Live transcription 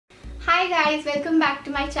Hi guys, welcome back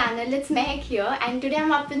to my channel. It's Mehak here and today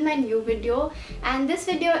I'm up with my new video, and this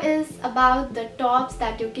video is about the tops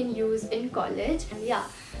that you can use in college. And yeah,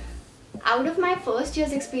 out of my first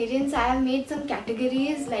year's experience, I have made some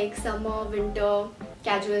categories like summer, winter,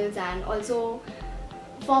 casuals and also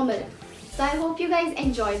formal. So I hope you guys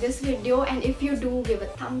enjoy this video, and if you do, give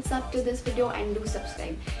a thumbs up to this video and do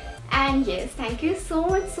subscribe. And yes, thank you so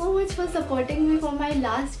much for supporting me for my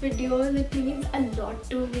last videos. It means a lot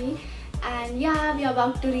to me. And yeah, we are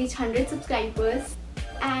about to reach 100 subscribers.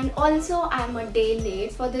 And also I'm a day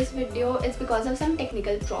late for this video. It's because of some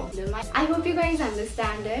technical problem. I hope you guys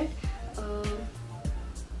understand it.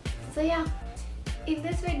 So yeah, in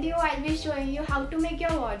this video I'll be showing you how to make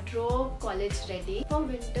your wardrobe college ready. For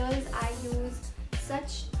winters I use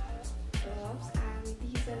such tops, and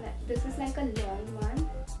this is like a long one.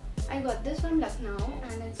 I got this from Lucknow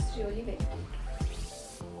and it's really very cute.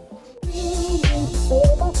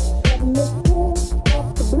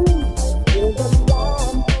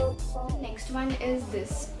 The next one is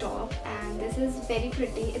this top, and this is very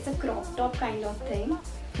pretty. It's a crop top kind of thing.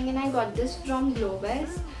 And I got this from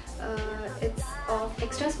Globus. It's of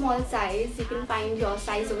extra small size. You can find your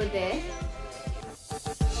size over there.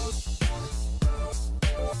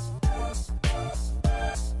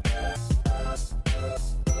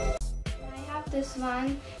 This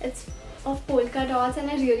one, it's of polka dots and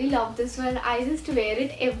I really love this one. I just wear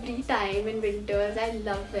it every time in winters. I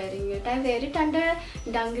love wearing it. I wear it under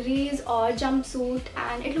dungarees or jumpsuit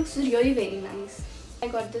and it looks really very nice. I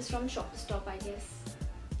got this from Shopstop, I guess.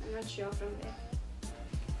 I'm not sure from where.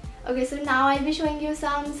 Okay, so now I'll be showing you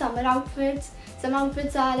some summer outfits. Some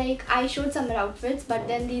outfits are like, I showed summer outfits, but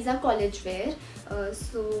then these are college wear.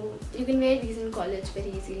 So you can wear these in college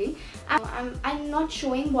very easily. I'm not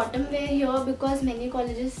showing bottom wear here because many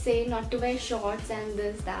colleges say not to wear shorts and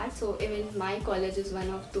that. So even my college is one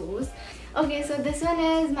of those. Okay, so this one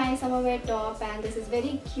is my summer wear top and this is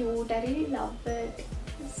very cute. I really love it.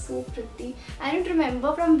 It's so pretty. I don't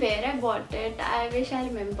remember from where I bought it. I wish I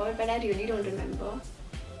remembered, but I really don't remember.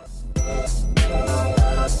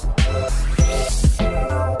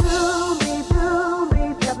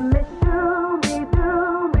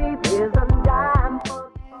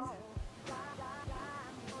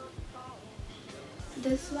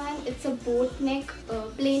 This one, it's a boat neck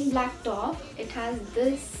plain black top. It has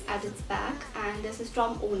this at its back and this is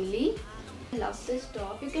from Only. I love this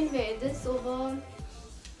top. You can wear this over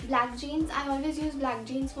black jeans. I always use black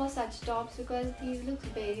jeans for such tops because these look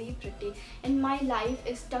very pretty, and my life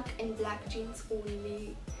is stuck in black jeans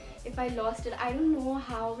only. If I lost it, I don't know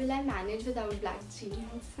how will I manage without black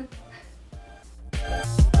jeans.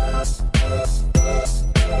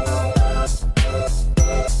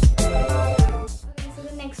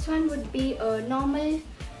 Next one would be a normal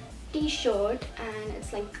t-shirt and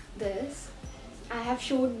it's like this. I have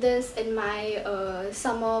showed this in my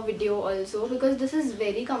summer video also because this is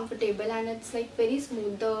very comfortable and it's like very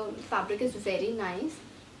smooth. The fabric is very nice.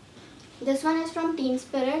 This one is from Team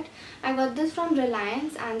Spirit. I got this from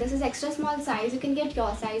Reliance and this is extra small size. You can get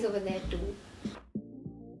your size over there too.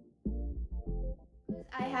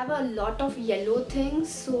 I have a lot of yellow things,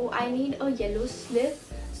 so I need a yellow slip.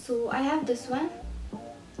 So I have this one.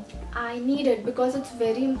 I need it because it's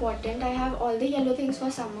very important. I have all the yellow things for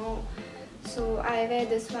summer. So I wear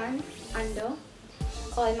this one under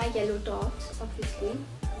all my yellow tops, obviously.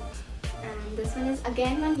 And this one is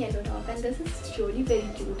again one yellow top and this is truly very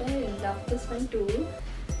cute. I love this one too.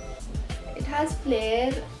 It has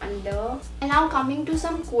flare under. And now coming to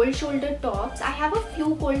some cold shoulder tops. I have a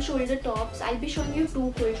few cold shoulder tops. I'll be showing you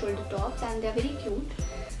two cold shoulder tops and they're very cute.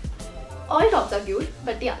 All tops are cute,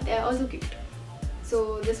 but yeah, they're also cute.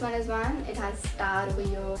 So this one is one, it has star over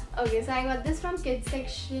here. Okay, so I got this from kids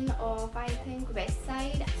section of I think West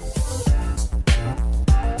Side.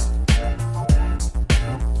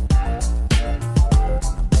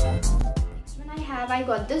 Next one I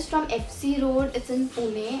got this from FC Road. It's in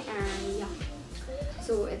Pune and yeah.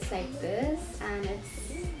 So it's like this and it's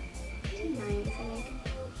very nice and like,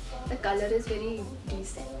 the color is very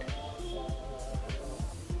decent.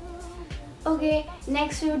 Okay,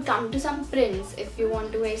 next we would come to some prints. If you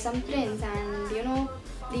want to wear some prints, and you know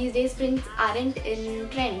these days prints aren't in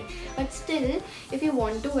trend, but still if you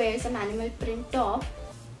want to wear some animal print top,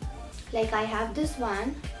 like I have this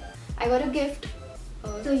one, I got a gift.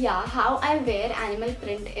 So yeah, how I wear animal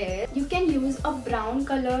print is, you can use a brown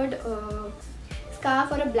colored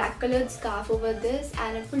scarf or a black colored scarf over this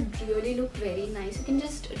and it will really look very nice. You can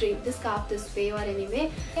just drape the scarf this way or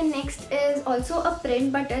anyway. And next is also a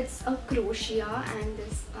print, but it's a crochet, and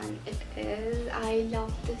this one it is. I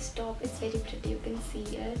love this top, it's very pretty, you can see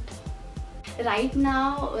it. right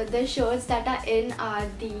now the shirts that are in are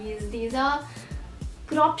these are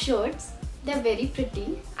crop shirts. They're very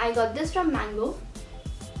pretty. I got this from Mango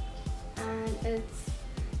and it's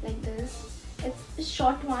like this. It's a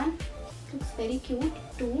short one. Looks very cute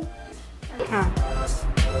too.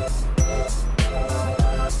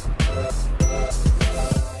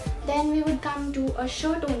 Then we would come to a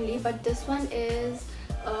shirt only, but this one is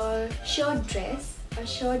a shirt dress. A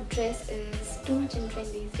shirt dress is too much in trend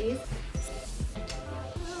these days.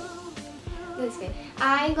 This way.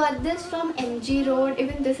 I got this from MG Road.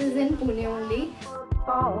 Even this is in Pune only.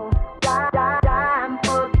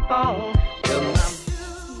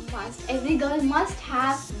 Every girl must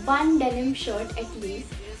have one denim shirt at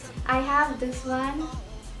least. I have this one.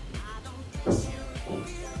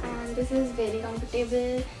 And this is very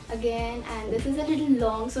comfortable again, and this is a little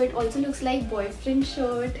long, so it also looks like boyfriend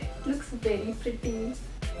shirt. It looks very pretty.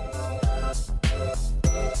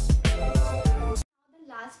 The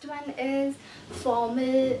last one is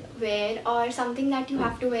formal wear or something that you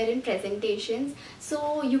have to wear in presentations,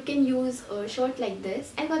 so you can use a shirt like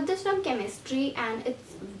this. I got this from Chemistry and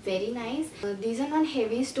it's very nice. These are not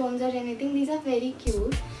heavy stones or anything, these are very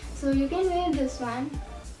cute, so you can wear this one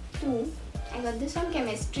too. I got this from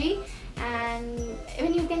Chemistry and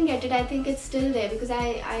even you can get it, I think it's still there because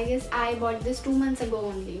I guess I bought this 2 months ago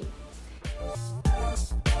only.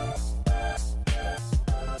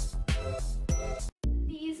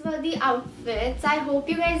 These were the outfits. I hope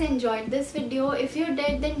you guys enjoyed this video. If you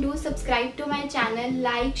did, then do subscribe to my channel,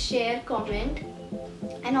 like, share, comment,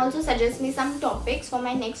 and also suggest me some topics for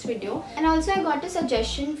my next video. And also I got a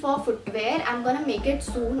suggestion for footwear. I'm gonna make it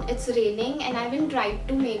soon. It's raining and I've been trying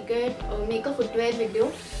to make a footwear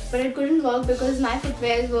video, but it couldn't work because my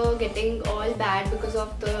footwears were getting all bad because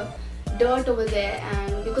of the dirt over there,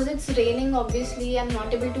 and because it's raining obviously I'm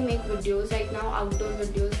not able to make videos right now, outdoor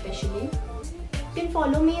videos especially. You can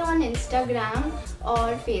follow me on Instagram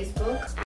or Facebook.